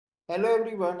Hello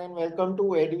everyone and welcome to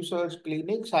Edusurg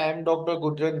Clinics. I am Dr.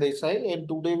 Gudran Desai and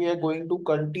today we are going to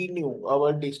continue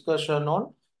our discussion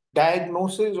on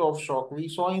diagnosis of shock. We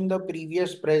saw in the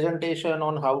previous presentation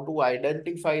on how to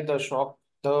identify the shock,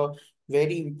 the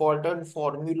very important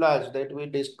formulas that we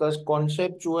discussed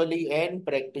conceptually and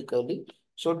practically.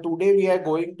 So today we are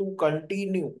going to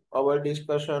continue our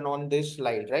discussion on this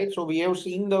slide, right? So we have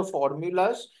seen the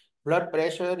formulas. Blood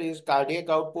pressure is cardiac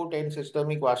output and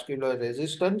systemic vascular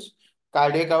resistance.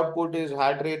 Cardiac output is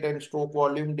heart rate and stroke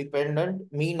volume dependent.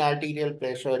 Mean arterial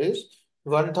pressure is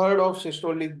one-third of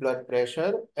systolic blood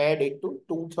pressure added to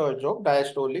two-thirds of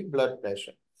diastolic blood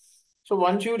pressure. So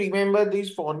once you remember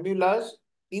these formulas,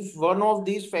 if one of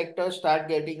these factors start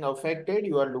getting affected,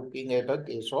 you are looking at a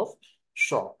case of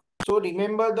shock. So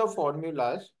remember the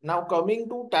formulas. Now coming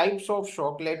to types of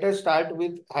shock, let us start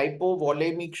with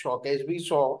hypovolemic shock. As we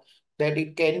saw that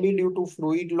it can be due to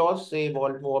fluid loss, say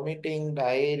vomiting,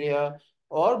 diarrhea,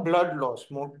 or blood loss,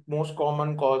 most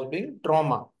common cause being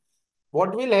trauma.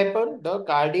 What will happen? The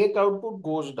cardiac output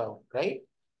goes down, right?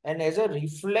 And as a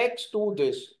reflex to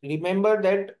this, remember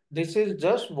that this is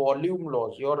just volume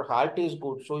loss. Your heart is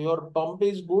good, so your pump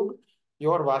is good,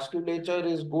 your vasculature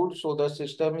is good, so the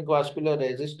systemic vascular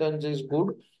resistance is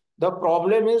good. The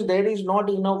problem is there is not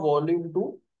enough volume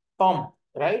to pump,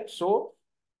 right? So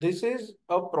this is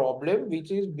a problem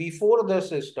which is before the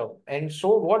system. And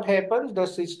so what happens? The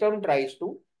system tries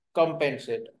to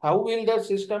compensate. How will the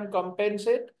system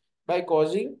compensate? By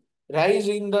causing rise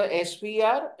in the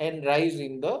SPR and rise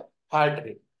in the heart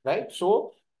rate, right?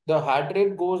 So the heart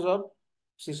rate goes up,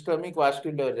 systemic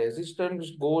vascular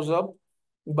resistance goes up,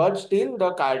 but still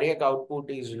the cardiac output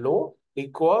is low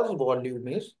because volume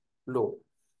is low.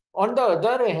 On the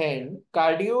other hand,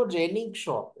 cardiogenic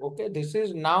shock, okay, this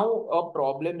is now a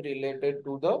problem related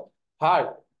to the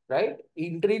heart, right?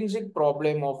 Intrinsic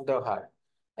problem of the heart.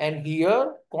 And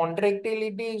here,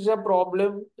 contractility is a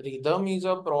problem, rhythm is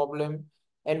a problem.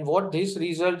 And what this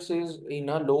results is in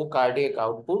a low cardiac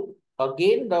output.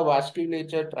 Again, the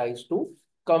vasculature tries to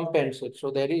compensate.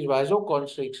 So there is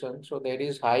vasoconstriction. So there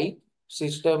is high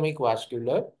systemic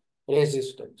vascular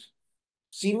resistance.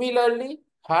 Similarly,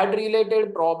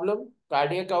 heart-related problem,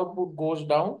 cardiac output goes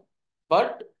down,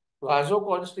 but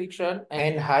vasoconstriction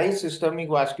and high systemic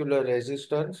vascular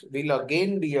resistance will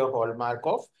again be a hallmark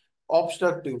of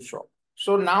obstructive shock.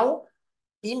 So now,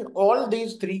 in all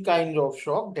these three kinds of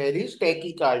shock, there is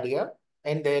tachycardia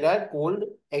and there are cold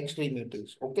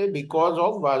extremities, okay, because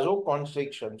of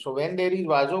vasoconstriction. So when there is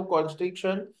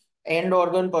vasoconstriction, end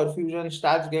organ perfusion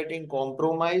starts getting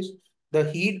compromised. The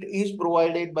heat is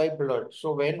provided by blood.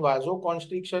 So when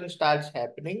vasoconstriction starts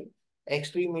happening,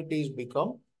 extremities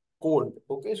become cold.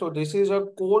 Okay, so this is a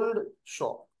cold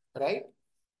shock, right?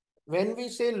 When we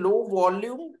say low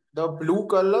volume, the blue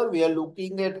color, we are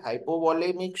looking at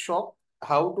hypovolemic shock.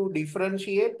 How to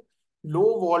differentiate?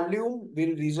 Low volume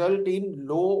will result in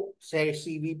low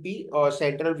CVP or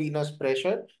central venous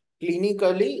pressure,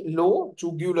 clinically low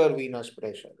jugular venous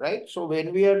pressure, right? So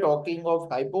when we are talking of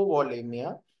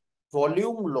hypovolemia,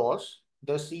 volume loss,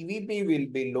 the CVP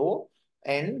will be low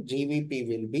and GVP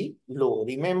will be low.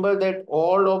 Remember that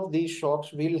all of these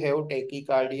shocks will have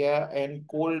tachycardia and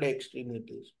cold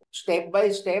extremities. Step by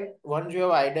step, once you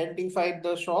have identified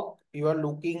the shock, you are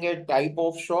looking at type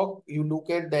of shock. You look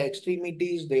at the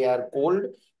extremities, they are cold.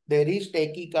 There is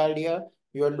tachycardia.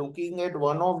 You are looking at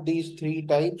one of these three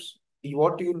types.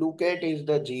 What you look at is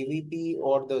the GVP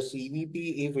or the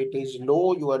CVP. If it is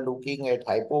low, you are looking at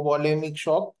hypovolemic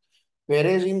shock.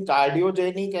 Whereas in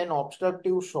cardiogenic and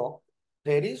obstructive shock,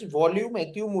 there is volume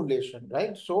accumulation,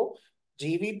 right? So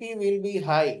GVP will be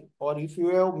high, or if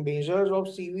you have measures of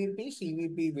CVP,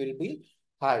 CVP will be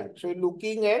high. So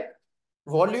looking at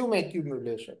volume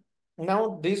accumulation.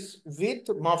 Now this with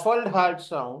muffled heart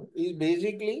sound is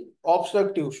basically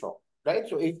obstructive shock, right?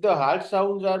 So if the heart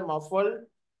sounds are muffled,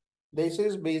 this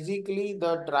is basically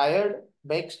the triad,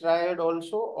 Beck's triad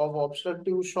also of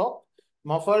obstructive shock.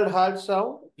 Muffled heart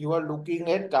sound, you are looking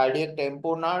at cardiac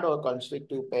tamponade or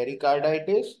constrictive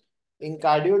pericarditis. In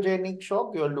cardiogenic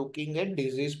shock, you are looking at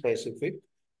disease-specific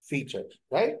features,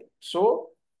 right? So,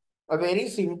 a very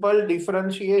simple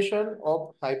differentiation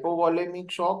of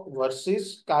hypovolemic shock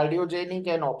versus cardiogenic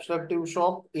and obstructive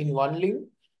shock in one limb,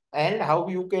 and how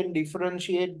you can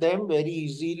differentiate them very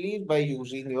easily by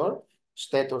using your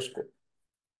stethoscope.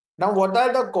 Now, what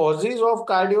are the causes of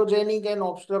cardiogenic and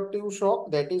obstructive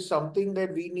shock? That is something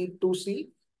that we need to see.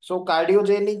 So,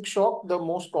 cardiogenic shock, the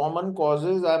most common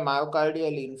causes are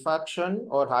myocardial infarction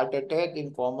or heart attack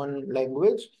in common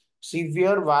language,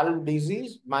 severe valve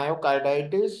disease,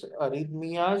 myocarditis,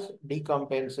 arrhythmias,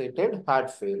 decompensated heart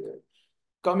failure.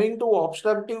 Coming to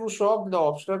obstructive shock, the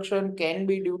obstruction can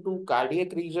be due to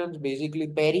cardiac reasons, basically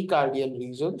pericardial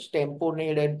reasons,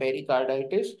 tamponade and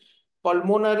pericarditis.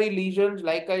 Pulmonary lesions,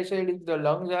 like I said, if the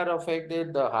lungs are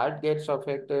affected, the heart gets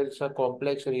affected. It's a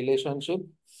complex relationship.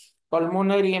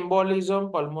 Pulmonary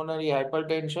embolism, pulmonary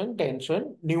hypertension,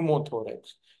 tension,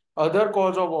 pneumothorax. Other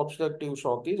cause of obstructive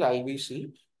shock is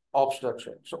IVC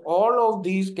obstruction. So all of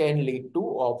these can lead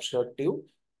to obstructive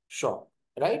shock,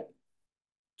 right?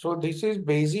 So this is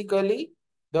basically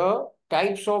the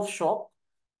types of shock: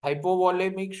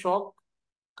 hypovolemic shock,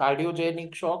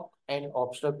 cardiogenic shock, and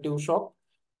obstructive shock.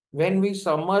 When we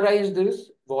summarize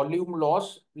this, volume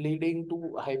loss leading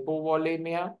to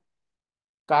hypovolemia,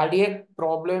 cardiac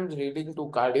problems leading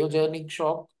to cardiogenic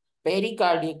shock,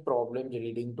 pericardiac problems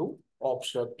leading to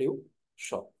obstructive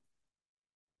shock.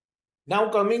 Now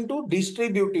coming to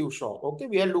distributive shock. Okay,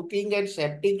 we are looking at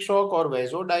septic shock or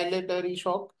vasodilatory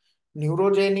shock,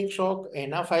 neurogenic shock,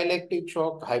 anaphylactic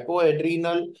shock,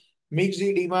 hypoadrenal, mixed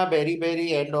edema,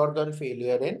 beriberi, end organ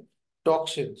failure, and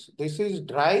toxins. This is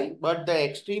dry, but the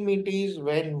extremities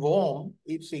when warm,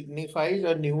 it signifies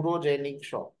a neurogenic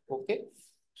shock. Okay,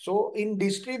 so in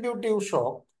distributive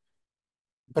shock,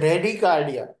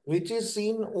 bradycardia, which is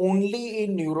seen only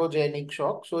in neurogenic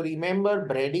shock. So remember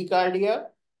bradycardia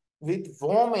with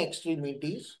warm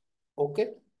extremities, okay,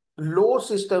 low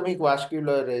systemic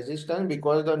vascular resistance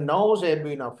because the nerves have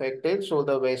been affected. So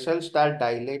the vessels start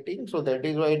dilating. So that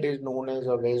is why it is known as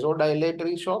a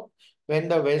vasodilatory shock. When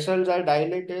the vessels are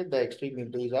dilated, the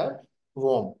extremities are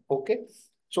warm, okay.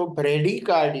 So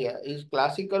bradycardia is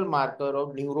classical marker of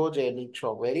neurogenic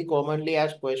shock. Very commonly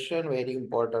asked question, very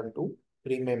important to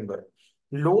remember.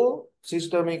 Low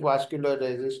systemic vascular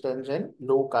resistance and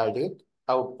low cardiac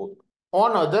output.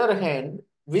 On other hand,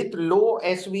 with low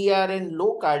SVR and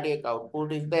low cardiac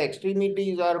output, if the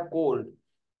extremities are cold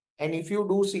and if you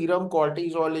do serum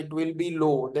cortisol, it will be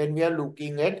low, then we are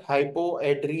looking at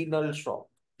hypoadrenal shock.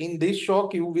 In this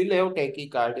shock, you will have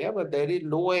tachycardia, but there is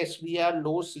low SVR,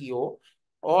 low CO,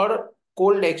 or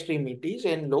cold extremities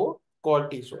and low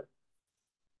cortisol.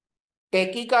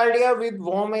 Tachycardia with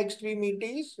warm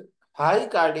extremities, high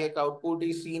cardiac output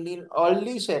is seen in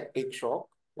early septic shock.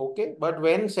 Okay, but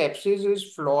when sepsis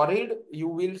is florid, you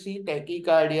will see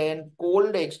tachycardia and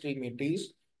cold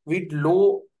extremities with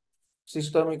low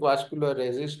systemic vascular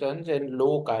resistance and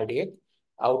low cardiac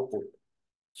output.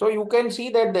 So you can see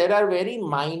that there are very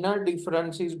minor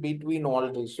differences between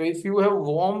all this. So if you have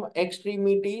warm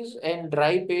extremities and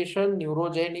dry patient,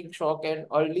 neurogenic shock and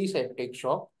early septic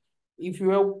shock. If you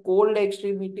have cold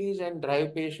extremities and dry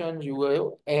patients, you have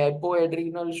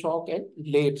hypoadrenal shock and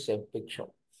late septic shock.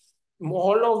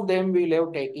 All of them will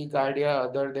have tachycardia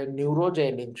other than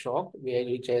neurogenic shock,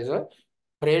 which has a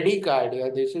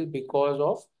bradycardia. This is because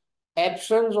of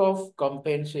absence of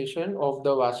compensation of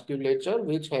the vasculature,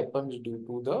 which happens due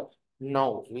to the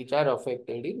nerves, which are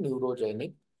affected in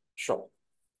neurogenic shock.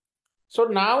 So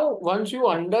now, once you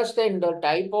understand the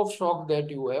type of shock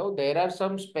that you have, there are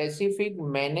some specific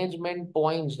management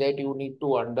points that you need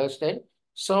to understand.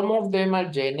 Some of them are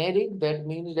generic. That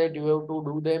means that you have to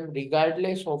do them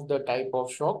regardless of the type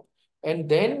of shock. And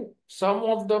then some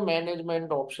of the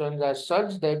management options are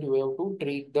such that you have to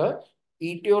treat the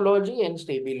etiology and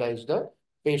stabilize the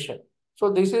patient.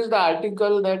 So this is the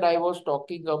article that I was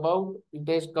talking about. It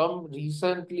has come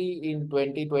recently in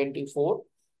 2024.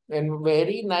 And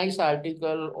very nice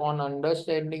article on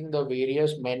understanding the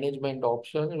various management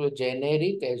options with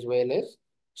generic as well as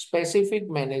specific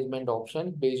management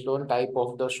options based on type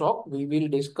of the shock. We will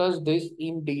discuss this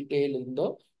in detail in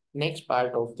the next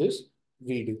part of this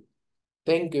video.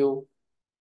 Thank you.